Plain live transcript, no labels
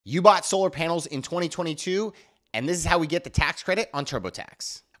You bought solar panels in 2022, and this is how we get the tax credit on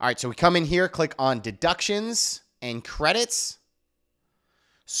TurboTax. All right, so we come in here, click on deductions and credits,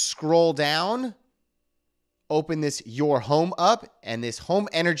 scroll down, open this Your Home up, and this Home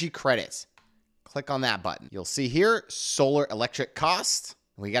Energy Credits. Click on that button. You'll see here, solar electric cost.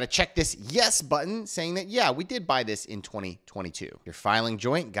 We got to check this yes button saying that, yeah, we did buy this in 2022. You're filing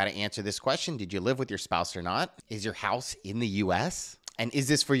joint, got to answer this question. Did you live with your spouse or not? Is your house in the US? And is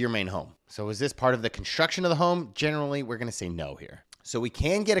this for your main home? So is this part of the construction of the home? Generally, we're going to say no here. So we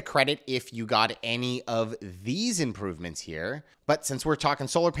can get a credit if you got any of these improvements here. But since we're talking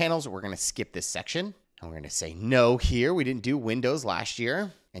solar panels, we're going to skip this section. And we're going to say no here. We didn't do windows last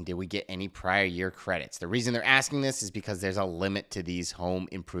year. And did we get any prior year credits? The reason they're asking this is because there's a limit to these home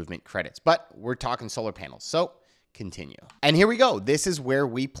improvement credits. But we're talking solar panels. So continue. And here we go. This is where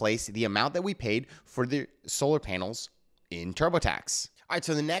we place the amount that we paid for the solar panels in TurboTax. All right,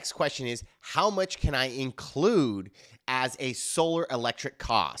 so the next question is, how much can I include as a solar electric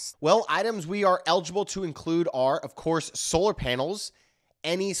cost? Well, items we are eligible to include are, of course, solar panels,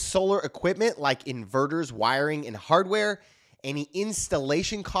 any solar equipment like inverters, wiring, and hardware, any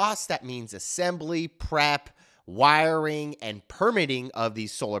installation costs, that means assembly, prep, wiring, and permitting of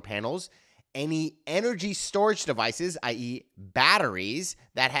these solar panels, any energy storage devices, i.e. batteries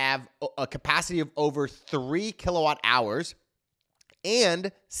that have a capacity of over 3 kilowatt hours,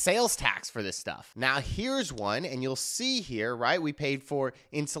 and sales tax for this stuff. Now here's one, and you'll see here, right? We paid for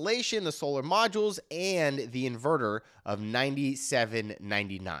insulation, the solar modules, and the inverter of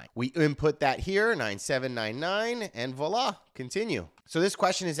 $97.99. We input that here, $97.99, and voila, continue. So this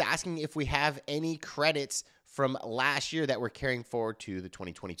question is asking if we have any credits from last year that we're carrying forward to the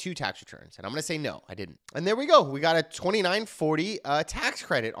 2022 tax returns. And I'm gonna say no, I didn't. And there we go. We got a $29.40 tax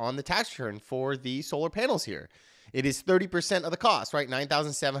credit on the tax return for the solar panels here. It is 30% of the cost, right?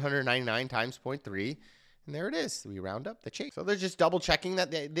 $9,799 times 0.3. And there it is. We round up the change. So they're just double checking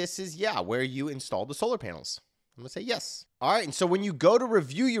that this is, yeah, where you installed the solar panels. I'm going to say yes. All right. And so when you go to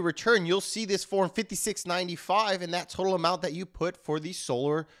review your return, you'll see this form 5695 and that total amount that you put for the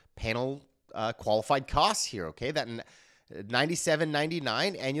solar panel qualified costs here. Okay. That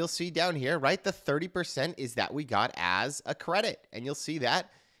 $97.99. And you'll see down here, right? The 30% is that we got as a credit. And you'll see that,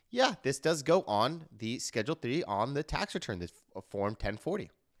 yeah, this does go on the Schedule 3 on the tax return, this Form 1040.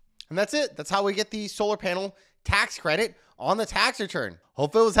 And that's it. That's how we get the solar panel tax credit on the tax return.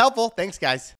 Hope it was helpful. Thanks, guys.